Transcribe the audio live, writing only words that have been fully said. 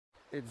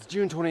It's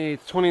June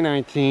 28th,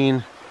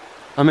 2019.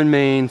 I'm in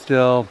Maine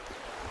still.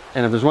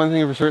 And if there's one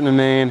thing for certain in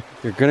Maine,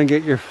 you're gonna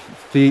get your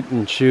feet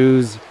and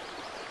shoes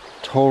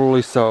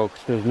totally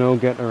soaked. There's no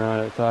getting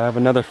around it. So I have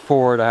another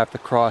ford I have to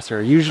cross here.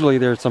 Usually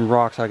there's some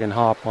rocks I can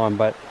hop on,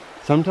 but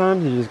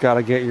sometimes you just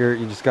gotta get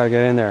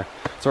in there.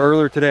 So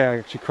earlier today I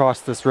actually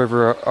crossed this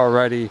river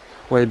already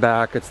way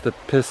back. It's the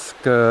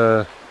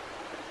Pisca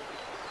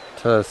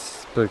to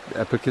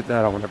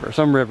whatever,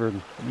 some river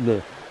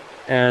there.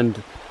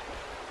 And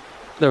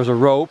there was a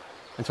rope,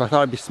 and so I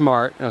thought I'd be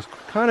smart, and it was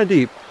kind of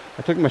deep.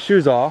 I took my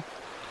shoes off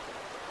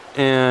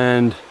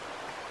and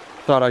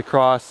thought I'd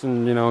cross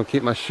and, you know, try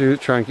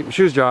and keep my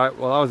shoes dry.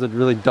 Well, that was a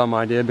really dumb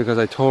idea because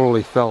I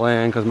totally fell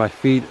in because my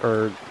feet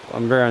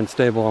I'm very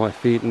unstable on my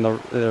feet, and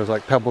there was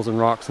like pebbles and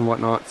rocks and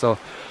whatnot. So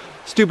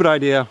stupid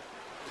idea.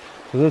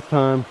 So this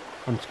time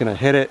I'm just gonna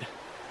hit it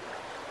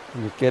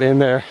and just get in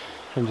there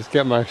and just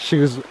get my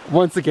shoes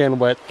once again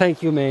wet.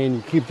 Thank you, Maine,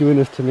 you keep doing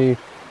this to me.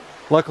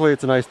 Luckily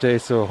it's a nice day,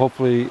 so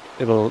hopefully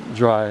they'll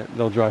dry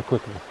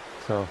quickly.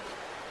 So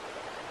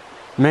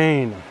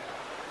Maine,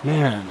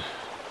 man,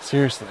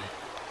 seriously.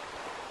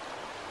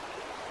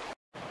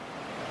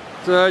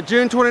 It's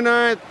June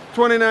 29th,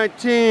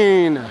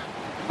 2019.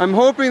 I'm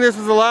hoping this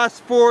is the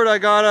last ford I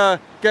gotta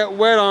get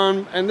wet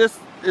on, and this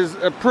is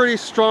a pretty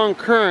strong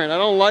current. I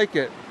don't like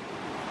it.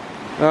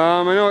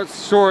 I know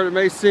it's short, it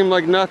may seem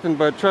like nothing,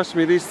 but trust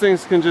me, these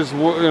things can just, you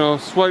know,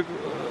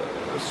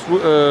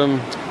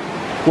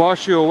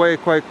 wash you away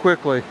quite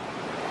quickly.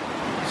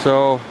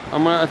 So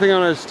I think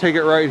I'm gonna just take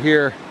it right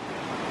here.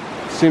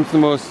 Seems the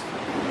most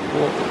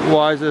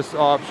wisest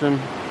option.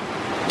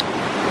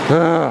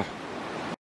 Ugh.